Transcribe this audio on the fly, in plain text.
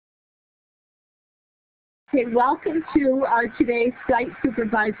Okay, welcome to today's Site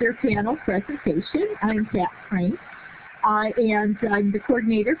Supervisor panel presentation. I'm Pat Frank, and I'm the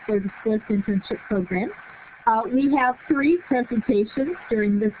coordinator for the SPLIS internship program. We have three presentations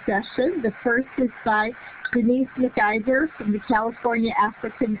during this session. The first is by Denise McIver from the California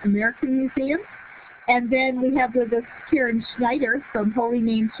African American Museum. And then we have with us Karen Schneider from Holy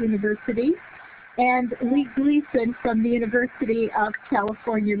Names University and Lee Gleason from the University of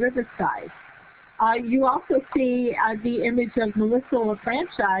California Riverside. You also see the image of Melissa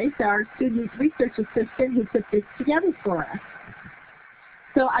LaFranchise, our student research assistant who put this together for us.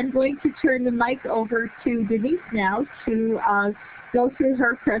 So I'm going to turn the mic over to Denise now to go through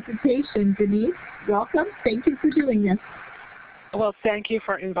her presentation. Denise, welcome. Thank you for doing this. Well, thank you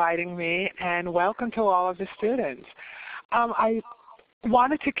for inviting me, and welcome to all of the students. I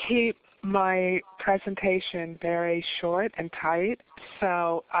wanted to keep my presentation very short and tight,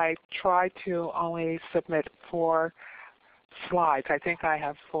 so I tried to only submit 4 slides. I think I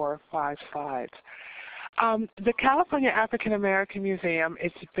have 4 or 5 slides. The California African American Museum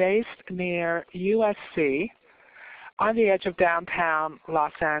is based near USC on the edge of downtown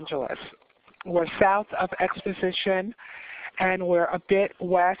Los Angeles. We're south of Exposition, and we're a bit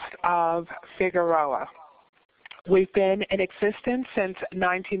west of Figueroa. We've been in existence since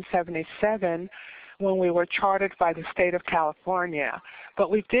 1977 when we were chartered by the state of California,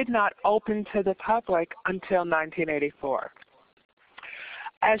 but we did not open to the public until 1984.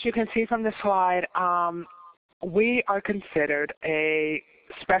 As you can see from the slide, we are considered a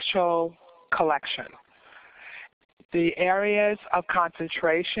special collection. The areas of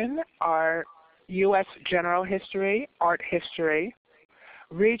concentration are U.S. general history, art history,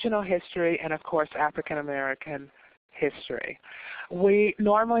 regional history, and of course African American history. We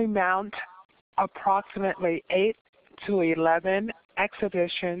normally mount approximately 8 to 11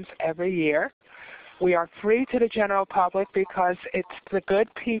 exhibitions every year. We are free to the general public because it's the good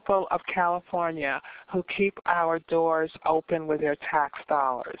people of California who keep our doors open with their tax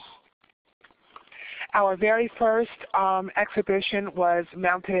dollars. Our very first exhibition was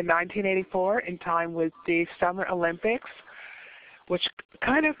mounted in 1984 in time with the Summer Olympics, which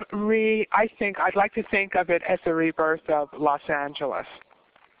kind of I'd like to think of it as the rebirth of Los Angeles.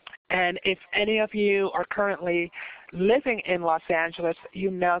 And if any of you are currently living in Los Angeles, you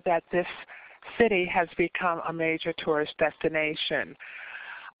know that this city has become a major tourist destination.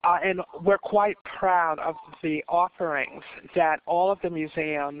 And we're quite proud of the offerings that all of the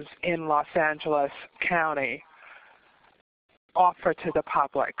museums in Los Angeles County offer to the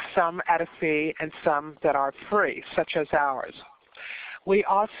public, some at a fee and some that are free, such as ours. We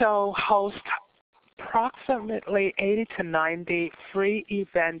also host approximately 80 to 90 free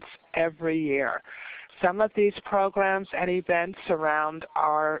events every year. Some of these programs and events surround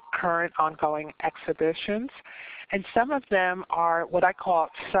our current ongoing exhibitions, and some of them are what I call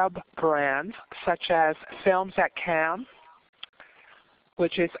sub-brands, such as Films at Cannes,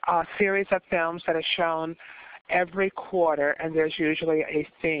 which is a series of films that are shown every quarter, and there's usually a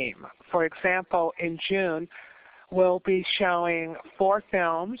theme. For example, in June, we'll be showing 4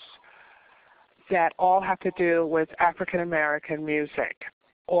 films that all have to do with African American music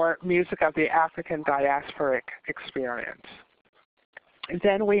or music of the African diasporic experience. And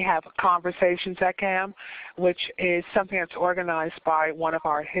then we have Conversations at CAM, which is something that's organized by one of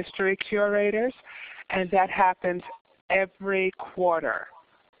our history curators, and that happens every quarter.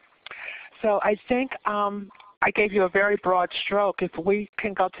 So I think I gave you a very broad stroke. If we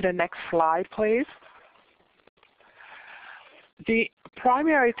can go to the next slide, please. The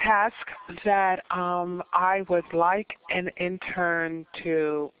primary task that I would like an intern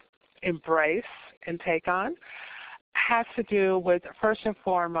to embrace and take on has to do with, first and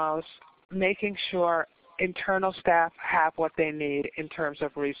foremost, making sure internal staff have what they need in terms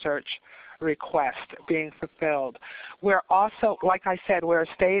of research requests being fulfilled. We're also, like I said, we're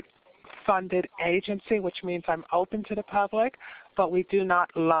a state-funded agency, which means I'm open to the public, but we do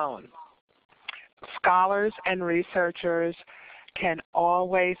not loan. Scholars and researchers can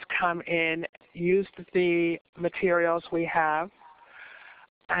always come in, use the materials we have,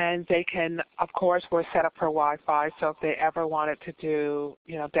 and they can, of course, we're set up for Wi-Fi, so if they ever wanted to do,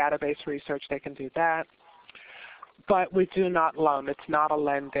 database research, they can do that. But we do not loan. It's not a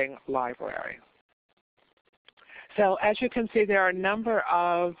lending library. So as you can see, there are a number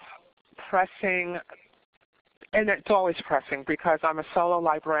of pressing, and it's always pressing because I'm a solo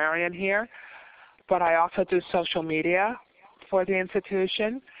librarian here, but I also do social media for the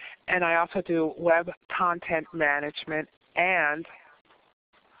institution, and I also do web content management and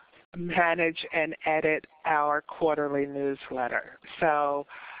manage and edit our quarterly newsletter. So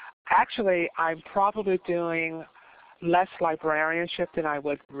actually, I'm probably doing less librarianship than I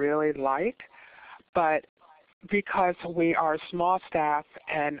would really like, but because we are a small staff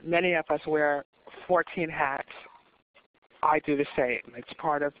and many of us wear 14 hats, I do the same. It's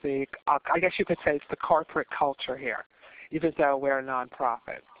part of the, I guess you could say it's the corporate culture here, even though we're a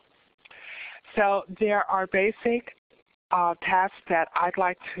nonprofit. So there are basic tasks that I'd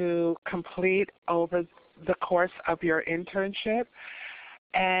like to complete over the course of your internship,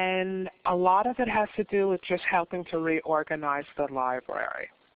 and a lot of it has to do with just helping to reorganize the library.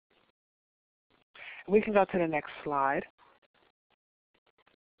 We can go to the next slide.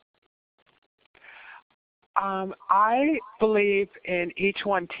 I believe in each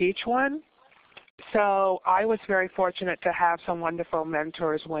one, teach one. So I was very fortunate to have some wonderful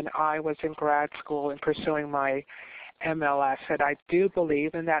mentors when I was in grad school and pursuing my MLS, and I do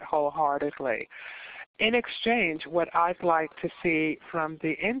believe in that wholeheartedly. In exchange, what I'd like to see from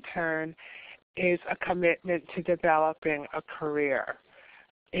the intern is a commitment to developing a career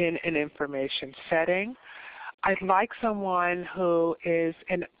in an information setting. I'd like someone who is,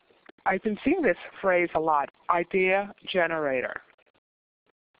 and I've been seeing this phrase a lot, idea generator.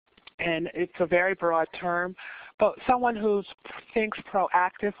 And it's a very broad term, but someone who thinks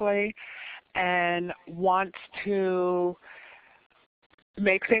proactively and wants to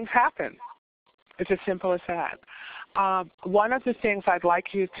make things happen. It's as simple as that. One of the things I'd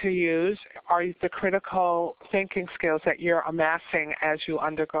like you to use are the critical thinking skills that you're amassing as you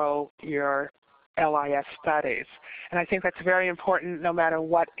undergo your LIS studies. And I think that's very important no matter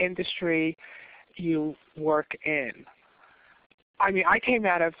what industry you work in. I mean, I came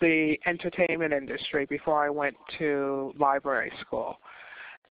out of the entertainment industry before I went to library school.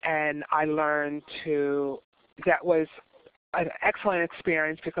 And I learned that was an excellent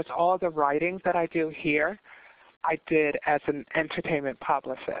experience because all the writing that I do here, I did as an entertainment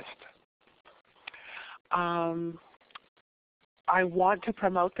publicist. I want to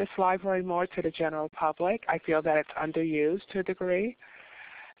promote this library more to the general public. I feel that it's underused to a degree.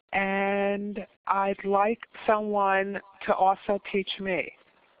 And I'd like someone to also teach me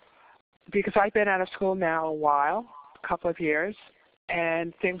because I've been out of school now a while, a couple of years,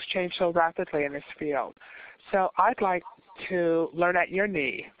 and things change so rapidly in this field. So I'd like to learn at your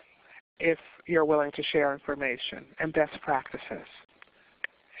knee if you're willing to share information and best practices.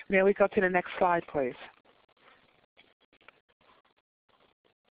 May we go to the next slide, please?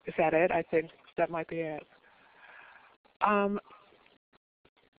 Is that it? I think that might be it.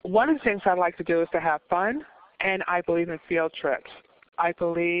 One of the things I'd like to do is to have fun, and I believe in field trips. I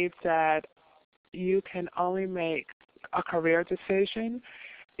believe that you can only make a career decision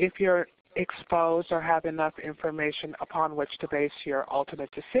if you're exposed or have enough information upon which to base your ultimate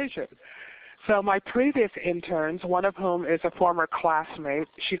decision. So my previous interns, one of whom is a former classmate,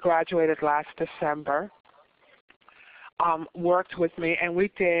 she graduated last December, worked with me, and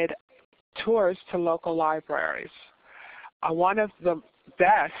we did tours to local libraries. One of the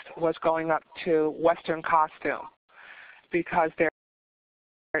best was going up to Western Costume because there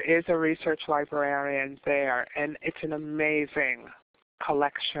is a research librarian there, and it's an amazing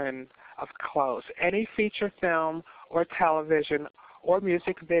collection of clothes. Any feature film or television or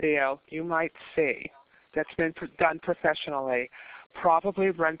music video you might see that's been done professionally probably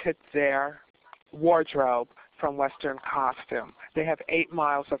rented their wardrobe from Western Costume. They have 8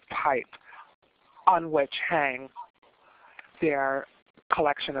 miles of pipe on which hang their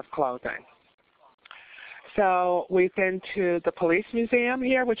collection of clothing. So we've been to the Police Museum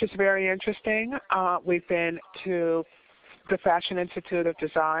here, which is very interesting. We've been to the Fashion Institute of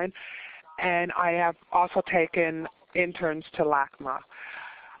Design, and I have also taken interns to LACMA.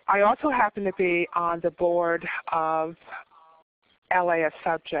 I also happen to be on the board of LAS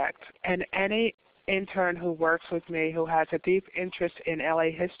Subject, and any intern who works with me who has a deep interest in LA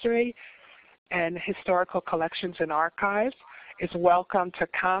history and historical collections and archives is welcome to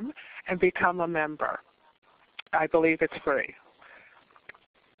come and become a member. I believe it's free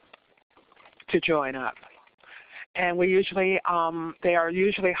to join up. And we usually, they are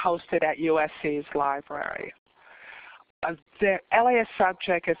usually hosted at USC's library. The LAS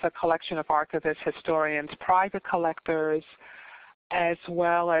Subject is a collection of archivists, historians, private collectors, as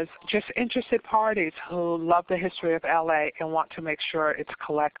well as just interested parties who love the history of LA and want to make sure it's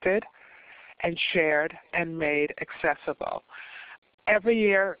collected and shared and made accessible. Every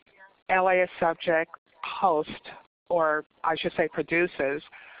year, LAS Subject hosts, or I should say produces,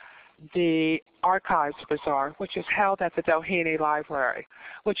 the Archives Bazaar, which is held at the Doheny Library,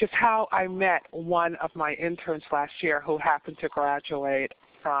 which is how I met one of my interns last year who happened to graduate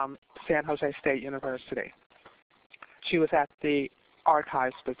from San Jose State University. She was at the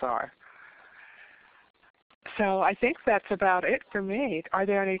Archives Bazaar. So I think that's about it for me. Are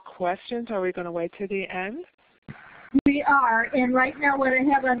there any questions? Are we going to wait to the end? We are, and right now what I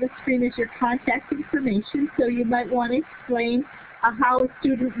have on the screen is your contact information, so you might want to explain how a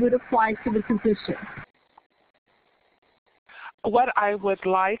student would apply to the position. What I would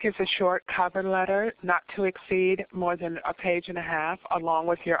like is a short cover letter, not to exceed more than a page and a half, along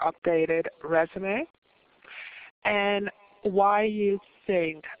with your updated resume, and why you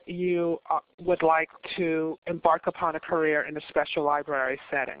think you would like to embark upon a career in a special library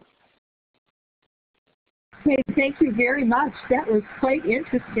setting. Okay, thank you very much. That was quite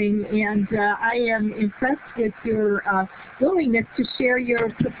interesting, and I am impressed with your willingness to share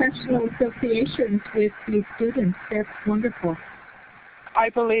your professional associations with these students. That's wonderful. I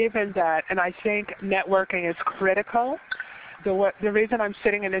believe in that, and I think networking is critical. The reason I'm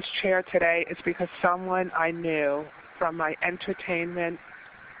sitting in this chair today is because someone I knew from my entertainment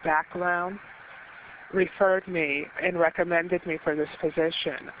background referred me and recommended me for this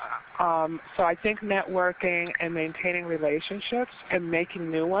position. So I think networking and maintaining relationships and making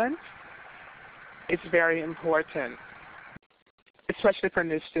new ones is very important, especially for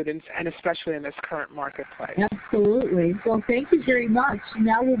new students and especially in this current marketplace. Absolutely. Well, thank you very much.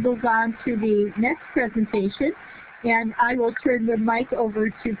 Now we'll move on to the next presentation, and I will turn the mic over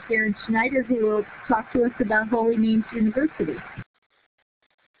to Karen Schneider, who will talk to us about Holy Names University.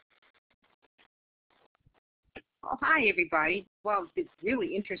 Well, hi, everybody. Well, it's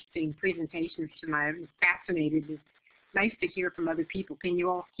really interesting presentations tonight. I'm fascinated. It's nice to hear from other people. Can you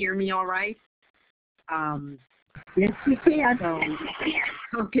all hear me all right? Yes, we can.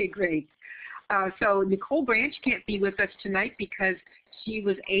 Okay, great. So Nicole Branch can't be with us tonight because she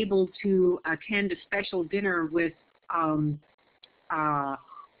was able to attend a special dinner with a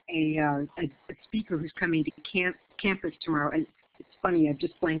speaker who's coming to campus tomorrow. And it's funny, I've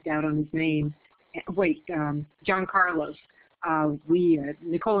just blanked out on his name. Wait, John Carlos.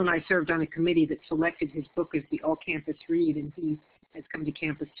 Nicole and I served on a committee that selected his book as the all-campus read, and he has come to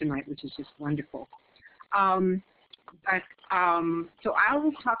campus tonight, which is just wonderful. So I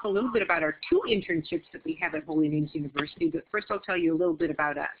will talk a little bit about our two internships that we have at Holy Names University, but first I'll tell you a little bit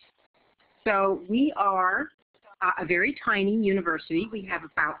about us. So we are a very tiny university. We have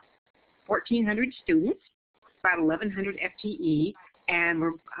about 1,400 students, about 1,100 FTE, and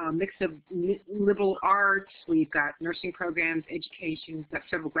we're a mix of liberal arts. We've got nursing programs, education, we've got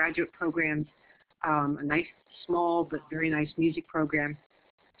several graduate programs, a nice, small, but very nice music program.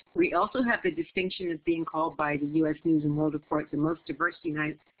 We also have the distinction of being called by the U.S. News and World Report the most diverse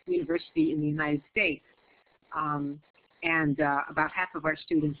university in the United States. About half of our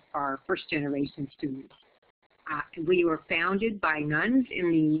students are first-generation students. We were founded by nuns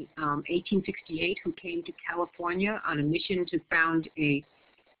in the 1868 who came to California on a mission to found a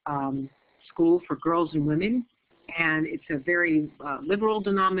school for girls and women. And it's a very liberal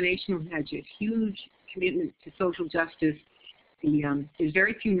denomination. We had a huge commitment to social justice. There's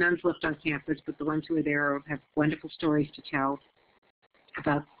very few nuns left on campus, but the ones who are there have wonderful stories to tell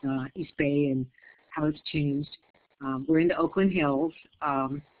about East Bay and how it's changed. We're in the Oakland Hills,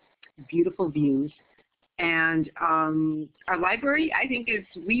 beautiful views. And our library, I think,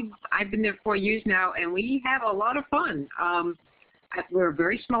 I've been there 4 years now, and we have a lot of fun. We're a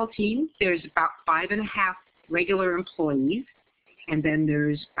very small team. There's about 5.5 regular employees, and then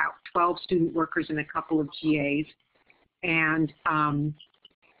there's about 12 student workers and a couple of GAs. And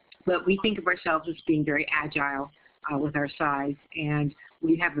but we think of ourselves as being very agile with our size, and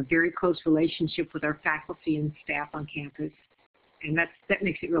we have a very close relationship with our faculty and staff on campus, and that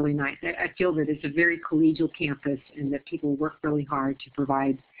makes it really nice. I feel that it's a very collegial campus, and that people work really hard to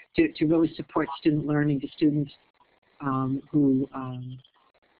provide to really support student learning to students who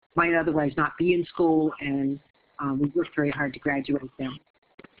might otherwise not be in school, and we work very hard to graduate them.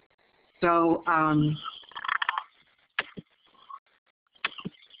 So.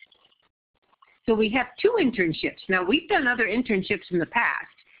 So we have 2 internships. Now, we've done other internships in the past,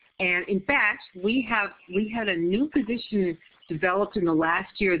 and in fact, we had a new position developed in the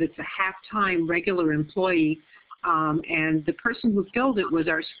last year that's a half-time regular employee, and the person who filled it was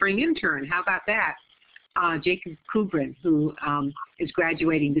our spring intern. How about that? Jacob Kubrin, who is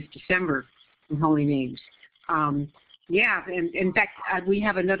graduating this December from Holy Names. Yeah, and in fact, we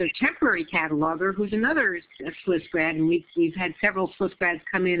have another temporary cataloger who's another SLIS grad, and we've had several SLIS grads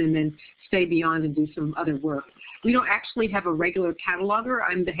come in and then stay beyond and do some other work. We don't actually have a regular cataloger.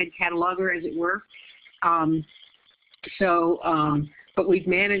 I'm the head cataloger, as it were. But we've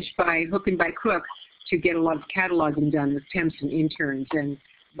managed by hook and by crook to get a lot of cataloging done with temps and interns, and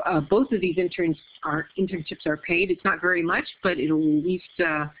both of these internships are paid. It's not very much, but it'll at least,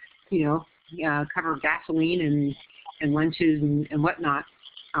 cover gasoline and lunches and whatnot.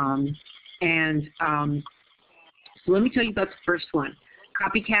 So let me tell you about the first one.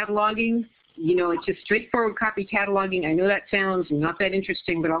 Copy cataloging. It's just straightforward copy cataloging. I know that sounds not that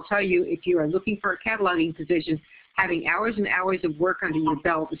interesting, but I'll tell you, if you are looking for a cataloging position, having hours and hours of work under your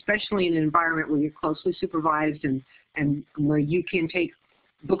belt, especially in an environment where you're closely supervised and where you can take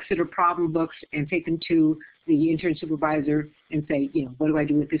books that are problem books and take them to the intern supervisor and say, what do I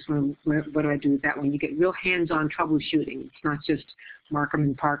do with this one? What do I do with that one? You get real hands-on troubleshooting. It's not just mark them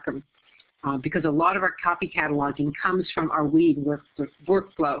and park them. Because a lot of our copy cataloging comes from our weed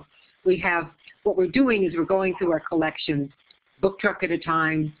workflow. What we're doing is we're going through our collection, book truck at a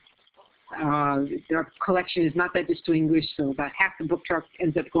time. Our collection is not that distinguished, so about half the book truck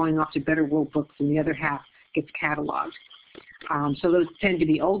ends up going off to Better World Books, and the other half gets cataloged. So those tend to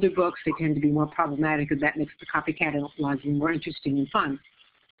be older books. They tend to be more problematic, and that makes the copy cataloging more interesting and fun.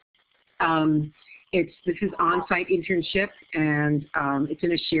 This is on-site internship, and it's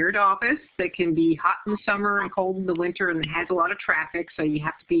in a shared office that can be hot in the summer and cold in the winter, and it has a lot of traffic, so you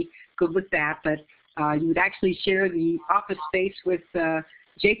have to be good with that. But you would actually share the office space with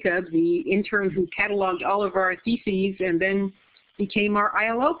Jacob, the intern who cataloged all of our theses and then became our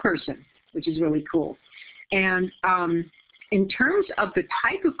ILO person, which is really cool. And in terms of the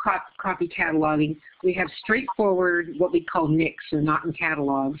type of copy cataloging, we have straightforward what we call NICs, or not in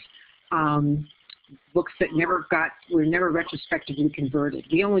catalogs. Books that were never retrospectively converted.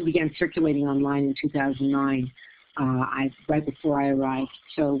 We only began circulating online in 2009, right before I arrived.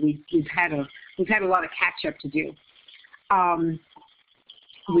 So we've had a lot of catch up to do.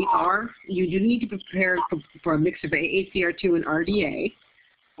 You do need to prepare for a mix of AACR2 and RDA.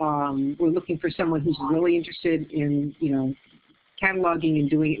 We're looking for someone who's really interested in cataloging and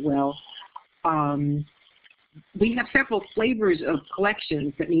doing it well. We have several flavors of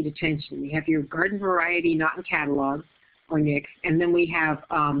collections that need attention. We have your garden variety, not in catalog, or NICs, and then we have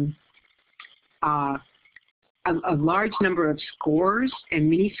a large number of scores and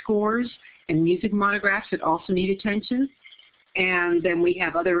mini scores and music monographs that also need attention. And then we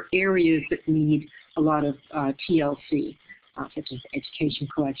have other areas that need a lot of TLC, such as education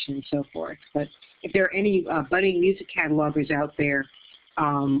collection and so forth. But if there are any budding music catalogers out there,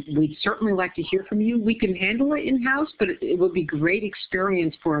 we'd certainly like to hear from you. We can handle it in-house, but it would be great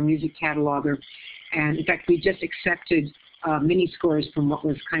experience for a music cataloger. And in fact, we just accepted mini scores from what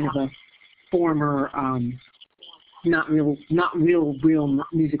was kind of a former not real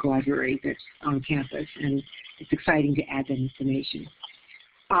music library that's on campus, and it's exciting to add that information.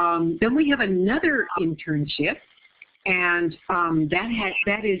 Then we have another internship, and that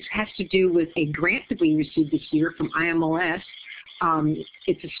has to do with a grant that we received this year from IMLS.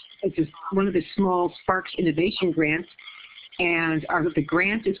 It's one of the small Sparks Innovation Grants, and the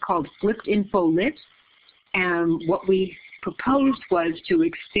grant is called Flipped Info Lit. And what we proposed was to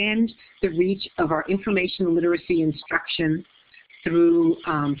extend the reach of our information literacy instruction through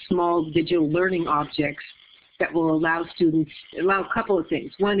small digital learning objects that will allow students, a couple of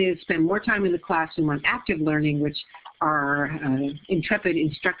things. One is spend more time in the classroom on active learning, which our intrepid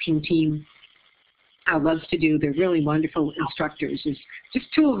instruction team loves to do. They're really wonderful instructors. There's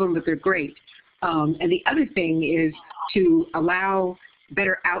just two of them, but they're great. And the other thing is to allow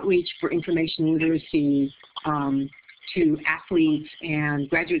better outreach for information literacy to athletes and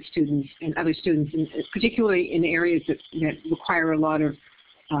graduate students and other students, particularly in areas that require a lot of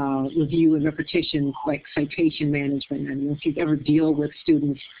review and repetition, like citation management. I mean, if you ever deal with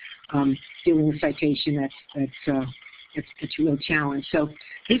students dealing with citation, that's a real challenge. So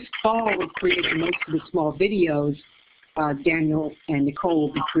this fall, we're creating most of the small videos. Daniel and Nicole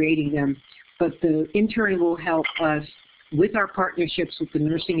will be creating them, but the intern will help us with our partnerships with the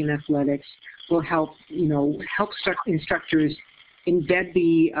nursing and athletics. Will help instructors embed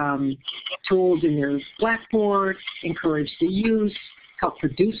the tools in their Blackboard, encourage the use, help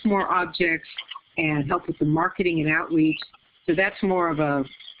produce more objects, and help with the marketing and outreach. So that's more of a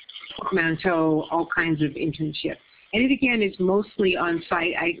portmanteau, all kinds of internship. And it, again, is mostly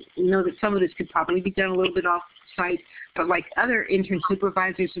on-site. I know that some of this could probably be done a little bit off-site, but like other intern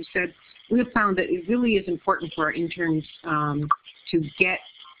supervisors have said, we have found that it really is important for our interns to get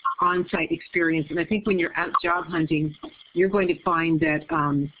on-site experience. And I think when you're out job hunting, you're going to find that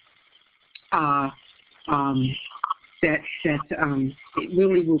it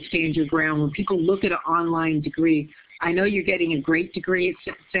really will stand your ground. When people look at an online degree, I know you're getting a great degree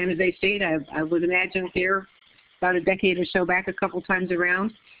at San Jose State. I was an adjunct there about a decade or so back, a couple times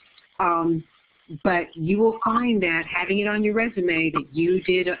around. but you will find that having it on your resume that you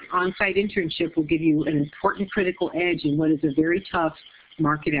did an on-site internship will give you an important critical edge in what is a very tough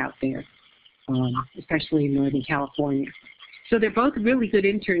market out there, especially in Northern California. So they're both really good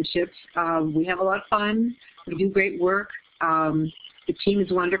internships. We have a lot of fun. We do great work. The team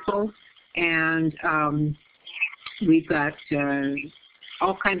is wonderful, and we've got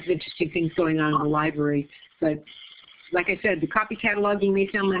all kinds of interesting things going on in the library. But like I said, the copy cataloging may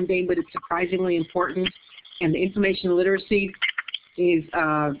sound mundane, but it's surprisingly important. And the information literacy is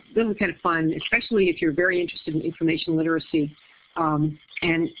really kind of fun, especially if you're very interested in information literacy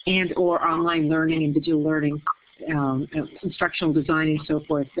and or online learning and digital learning, instructional design and so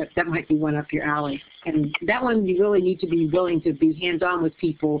forth. That might be one up your alley. And that one you really need to be willing to be hands-on with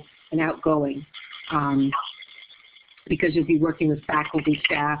people and outgoing, because you'll be working with faculty,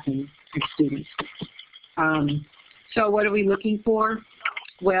 staff, and students. So what are we looking for?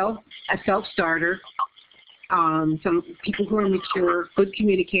 Well, a self-starter, some people who are mature, good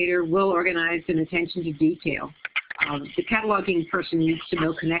communicator, well-organized, and attention to detail. The cataloging person needs to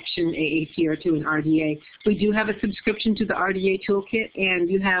know Connection, AACR2, and RDA. We do have a subscription to the RDA toolkit, and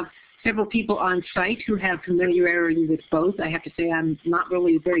you have several people on site who have familiarity with both. I have to say I'm not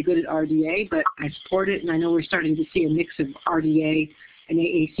really very good at RDA, but I support it, and I know we're starting to see a mix of RDA and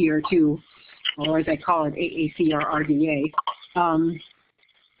AACR2, or as I call it, AACR-RDA.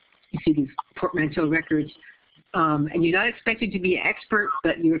 You see these portmanteau records. And you're not expected to be an expert,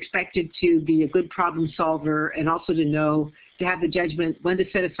 but you're expected to be a good problem solver and also to know, to have the judgment when to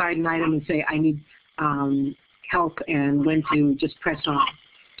set aside an item and say, I need help, and when to just press on.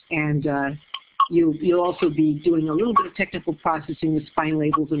 And you'll also be doing a little bit of technical processing with spine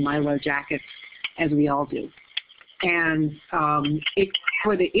labels and mylar jackets, as we all do. And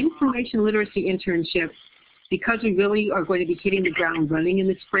for the information literacy internship, because we really are going to be hitting the ground running in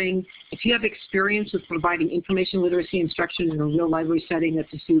the spring, if you have experience with providing information literacy instruction in a real library setting,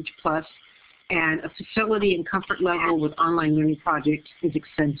 that's a huge plus. And a facility and comfort level with online learning projects is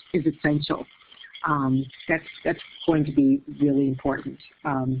essential. That's going to be really important.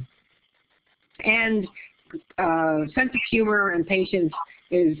 And sense of humor and patience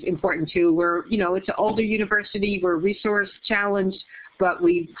is important too. It's an older university, we're resource challenged, but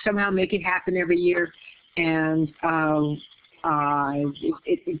we somehow make it happen every year. And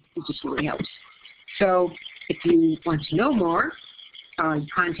it just really helps. So if you want to know more,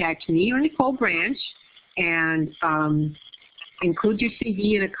 contact me or Nicole Branch, and include your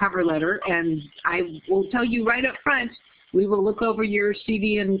CV in a cover letter. And I will tell you right up front, we will look over your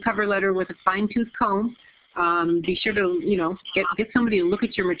CV and cover letter with a fine-tooth comb. Be sure to get somebody to look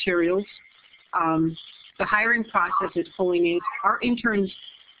at your materials. The hiring process is fully made. Our interns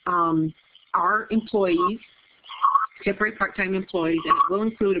are employees, temporary part-time employees, and it will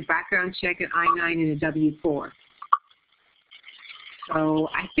include a background check, an I-9, and a W-4. So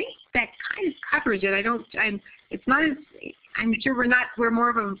I think that kind of covers it. I'm sure we're more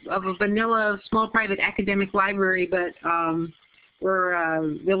of a vanilla, small private academic library, but we're a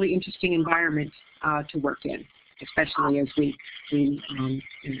really interesting environment to work in, especially as we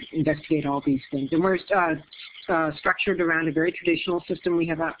investigate all these things. And we're structured around a very traditional system. We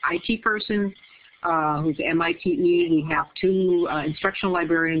have an IT person who's MITE. We have 2 instructional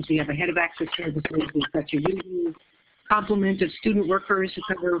librarians. We have a head of access services. We've got your usual complement of student workers who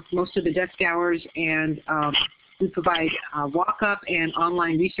cover most of the desk hours. And we provide walk-up and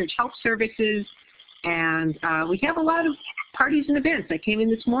online research help services. And we have a lot of parties and events. I came in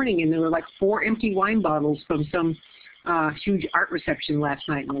this morning and there were like 4 empty wine bottles from some huge art reception last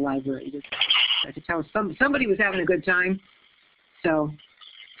night in the library. I could tell somebody was having a good time. So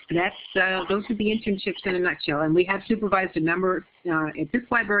those are the internships in a nutshell. And we have supervised a number at this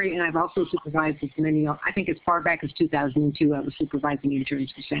library, and I've also supervised as many. I think as far back as 2002, I was supervising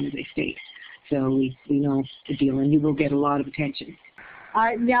interns for San Jose State. So we know the deal, and you will get a lot of attention.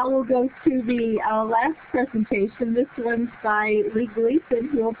 Now we'll go to the last presentation. This one's by Lee Gleason,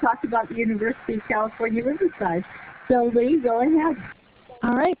 who will talk about the University of California Riverside. So Lee, go ahead.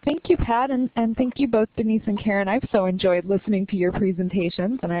 All right, thank you, Pat, and thank you both, Denise and Karen. I've so enjoyed listening to your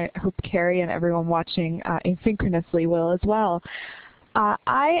presentations, and I hope Carrie and everyone watching asynchronously will as well.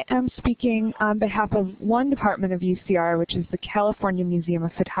 I am speaking on behalf of one department of UCR, which is the California Museum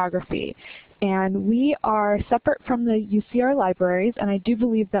of Photography. And we are separate from the UCR libraries, and I do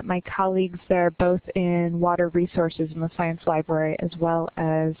believe that my colleagues there, both in water resources in the science library as well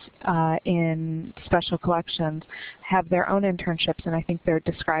as in special collections, have their own internships, and I think they're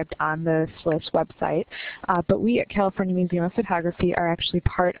described on the SLIS website. But we at California Museum of Photography are actually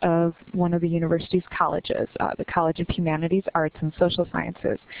part of one of the university's colleges, the College of Humanities, Arts, and Social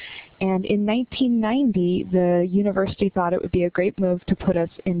Sciences. And in 1990, the university thought it would be a great move to put us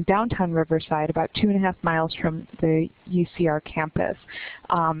in downtown Riverside, about 2.5 miles from the UCR campus,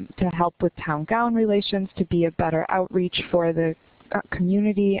 to help with town gown relations, to be a better outreach for the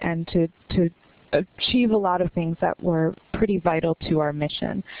community, and to achieve a lot of things that were pretty vital to our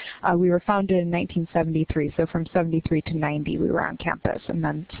mission. We were founded in 1973, so from 73 to 90 we were on campus, and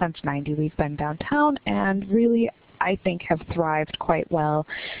then since 90 we've been downtown, and really I think have thrived quite well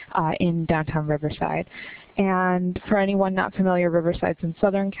in downtown Riverside. And for anyone not familiar, Riverside's in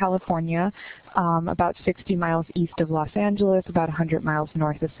Southern California, about 60 miles east of Los Angeles, about 100 miles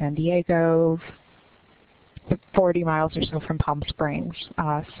north of San Diego, 40 miles or so from Palm Springs.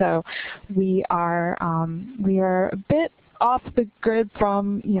 So we are a bit off the grid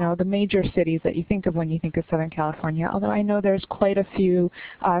from, you know, the major cities that you think of when you think of Southern California, although I know there's quite a few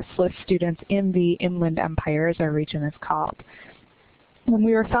SLIS students in the Inland Empire, as our region is called. When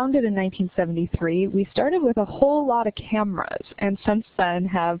we were founded in 1973, we started with a whole lot of cameras, and since then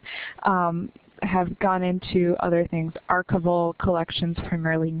have gone into other things, archival collections,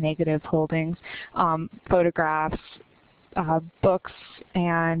 primarily negative holdings, photographs, books,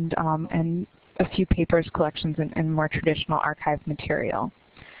 and a few papers collections and more traditional archive material.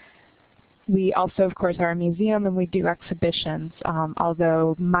 We also, of course, are a museum and we do exhibitions.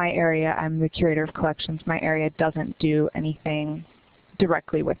 Although my area, I'm the curator of collections, my area doesn't do anything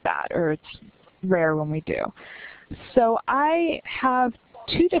directly with that, or it's rare when we do. So I have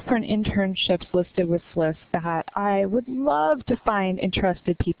 2 different internships listed with SLIS that I would love to find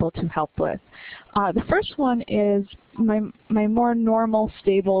interested people to help with. The first one is my more normal,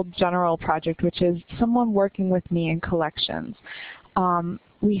 stable, general project, which is someone working with me in collections.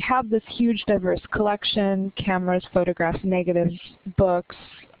 We have this huge, diverse collection: cameras, photographs, negatives, books,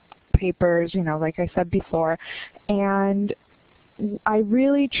 papers, you know, like I said before. And I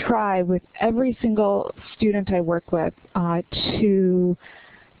really try with every single student I work with to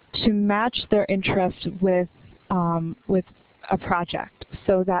match their interest with a project,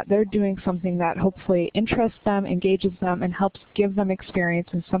 so that they're doing something that hopefully interests them, engages them, and helps give them experience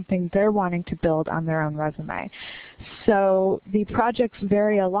in something they're wanting to build on their own resume. So the projects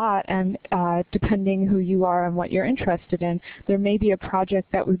vary a lot, and depending who you are and what you're interested in, there may be a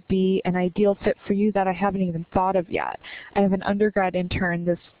project that would be an ideal fit for you that I haven't even thought of yet. I have an undergrad intern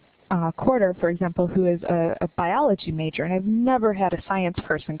this quarter, for example, who is a biology major, and I've never had a science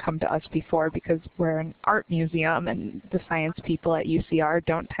person come to us before because we're an art museum and the science people at UCR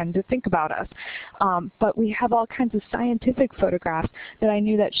don't tend to think about us. But we have all kinds of scientific photographs that I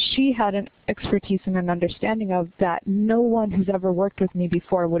knew that she had an expertise and an understanding of that no one who's ever worked with me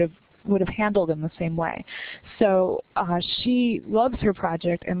before would have handled in the same way. So she loves her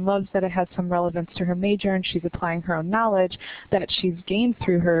project and loves that it has some relevance to her major, and she's applying her own knowledge that she's gained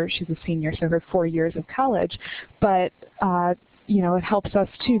through she's a senior, so her 4 years of college. But you know, it helps us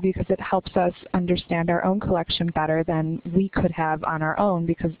too, because it helps us understand our own collection better than we could have on our own,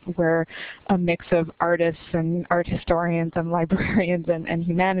 because we're a mix of artists and art historians and librarians and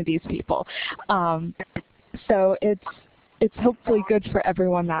humanities people. So it's hopefully good for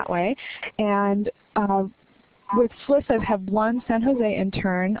everyone that way. And with SLIS, I've had one San Jose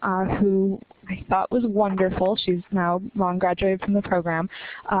intern who I thought was wonderful. She's now long graduated from the program,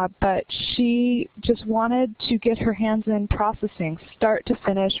 but she just wanted to get her hands in processing, start to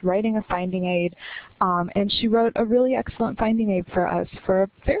finish, writing a finding aid, and she wrote a really excellent finding aid for us for a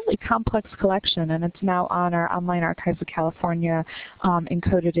fairly complex collection, and it's now on our online Archives of California,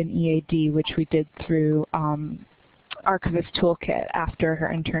 encoded in EAD, which we did through Archivist Toolkit after her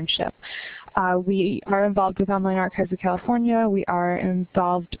internship. We are involved with Online Archives of California. We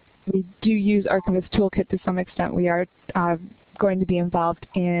do use Archivist Toolkit to some extent. We are going to be involved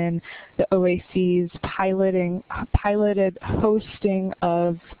in the OAC's piloted hosting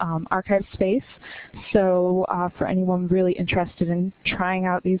of archive space. So for anyone really interested in trying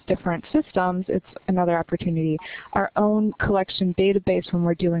out these different systems, it's another opportunity. Our own collection database, when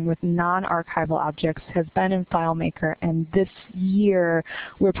we're dealing with non-archival objects, has been in FileMaker, and this year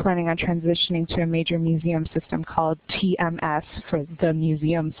we're planning on transitioning to a major museum system called TMS, for the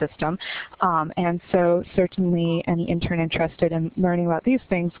museum system. And so certainly any intern interested in learning about these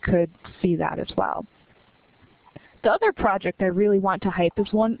things could see that as well. The other project I really want to hype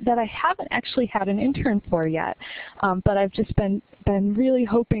is one that I haven't actually had an intern for yet, but I've just been really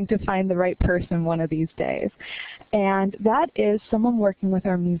hoping to find the right person one of these days. And that is someone working with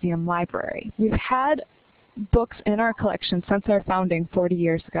our museum library. We've had books in our collection since our founding 40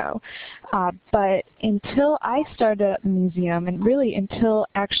 years ago. But until I started at the museum, and really until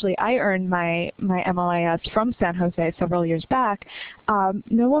actually I earned my MLIS from San Jose several years back,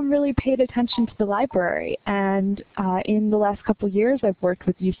 no one really paid attention to the library. And in the last couple of years, I've worked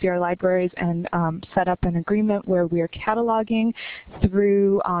with UCR libraries and set up an agreement where we are cataloging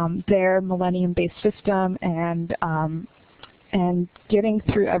through their millennium-based system and getting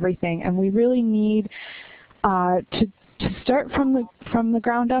through everything. And we really need to start from the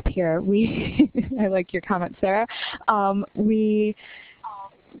ground up here. I like your comment, Sarah. We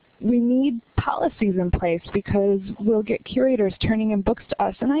need policies in place because we'll get curators turning in books to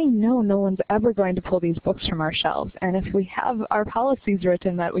us, and I know no one's ever going to pull these books from our shelves. And if we have our policies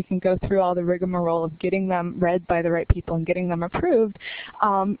written that we can go through all the rigmarole of getting them read by the right people and getting them approved,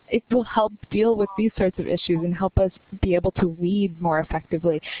 it will help deal with these sorts of issues and help us be able to weed more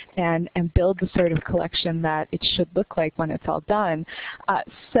effectively and build the sort of collection that it should look like when it's all done.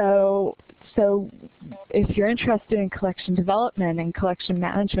 So if you're interested in collection development and collection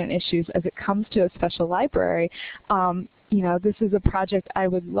management issues as it comes to a special library, you know, this is a project I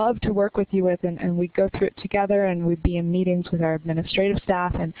would love to work with you with, and we'd go through it together, and we'd be in meetings with our administrative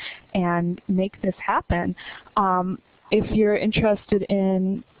staff and make this happen. If you're interested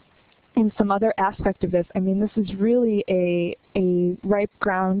in some other aspect of this, I mean, this is really a ripe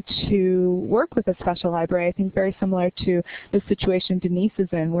ground to work with a special library. I think very similar to the situation Denise is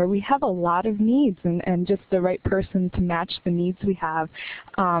in, where we have a lot of needs, and just the right person to match the needs we have,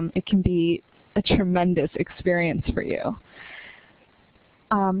 it can be a tremendous experience for you.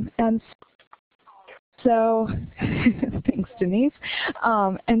 And so, thanks, Denise.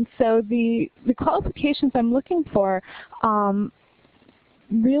 And so the qualifications I'm looking for,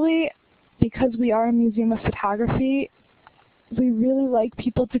 really, because we are a museum of photography, we really like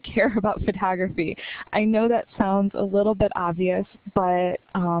people to care about photography. I know that sounds a little bit obvious, but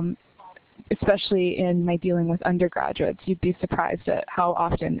especially in my dealing with undergraduates, you'd be surprised at how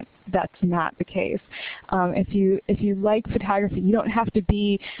often that's not the case. If you like photography, you don't have to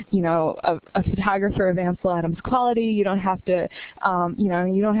be, you know, a photographer of Ansel Adams quality. You don't have to, you know,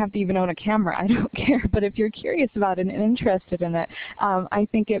 you don't have to even own a camera. I don't care. But if you're curious about it and interested in it, I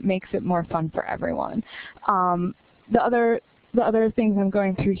think it makes it more fun for everyone. The other things I'm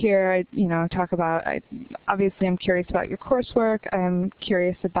going through here, I talk about. Obviously, I'm curious about your coursework. I'm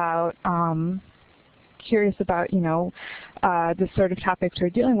curious about the sort of topics we're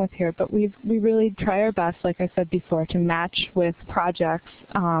dealing with here. But we really try our best, like I said before, to match with projects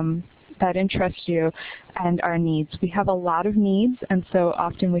that interest you and our needs. We have a lot of needs, and so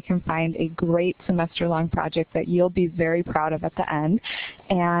often we can find a great semester-long project that you'll be very proud of at the end,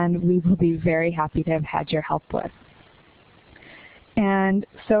 and we will be very happy to have had your help with. And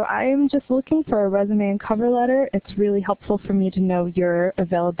so I'm just looking for a resume and cover letter. It's really helpful for me to know your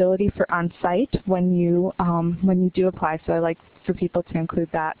availability for on-site when you do apply, so I like for people to include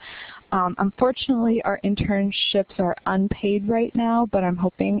that. Unfortunately, our internships are unpaid right now, but I'm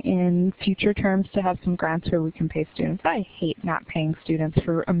hoping in future terms to have some grants where we can pay students. I hate not paying students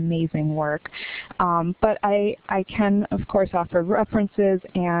for amazing work. But I can, of course, offer references,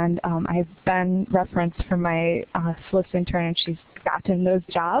 and I've been referenced for my SLIS intern, and she's gotten those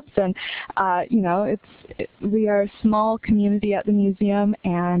jobs. And we are a small community at the museum,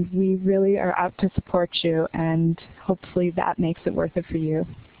 and we really are out to support you, and hopefully that makes it worth it for you.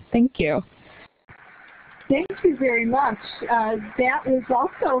 Thank you. Thank you very much. That was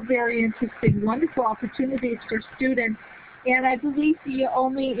also very interesting, wonderful opportunities for students. And I believe the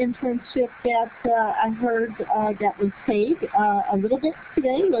only internship that I heard that was paid a little bit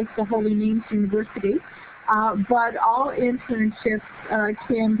today was the Holy Names University. But all internships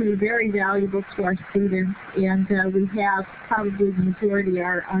can be very valuable to our students, and we have probably the majority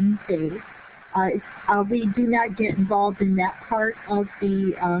are unpaid. We do not get involved in that part of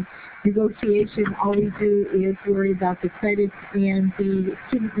the negotiation. All we do is worry about the credits and the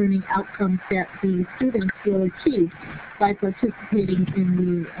student learning outcomes that the students will achieve by participating in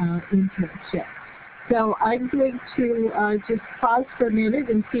the internship. So I'm going to just pause for a minute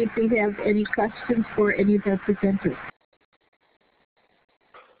and see if we have any questions for any of our presenters.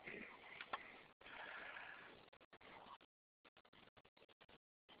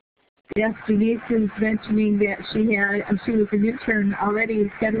 Yes, Denise is mentioning that she was an intern already in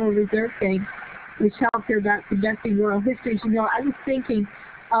Federal Reserve Bank, which helped her about conducting oral histories. You know, I was thinking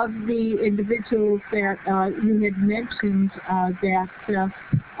of the individuals that you had mentioned that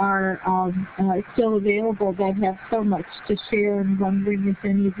are still available that have so much to share, and wondering if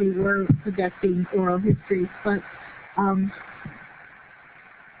any of you were conducting oral histories. But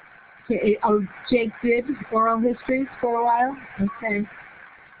Jake did oral histories for a while? Okay.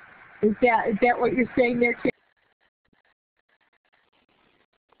 Is that what you're saying there, Kim?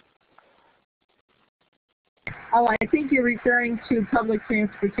 Oh, I think you're referring to public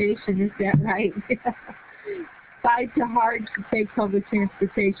transportation, is that right? Tried too hard to take public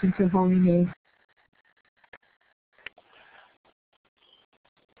transportation to Holy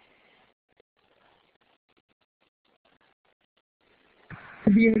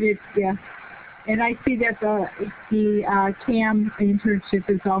Muted, yeah. And I see that the CAM internship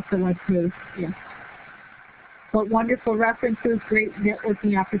is also approved, yeah. But wonderful references, great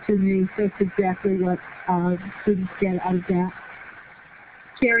networking opportunities. That's exactly what students get out of that.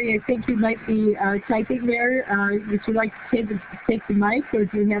 Carrie, I think you might be typing there. Would you like to take the mic, or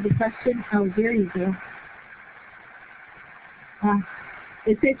do you have a question? Oh, there you go.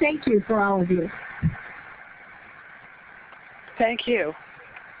 I say thank you for all of you. Thank you.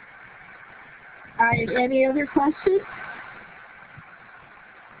 All right, any other questions?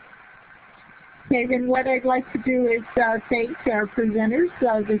 Okay, then what I'd like to do is thank our presenters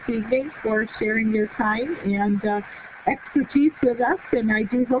this evening for sharing their time and expertise with us, and I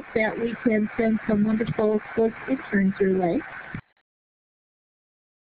do hope that we can send some wonderful interns your way.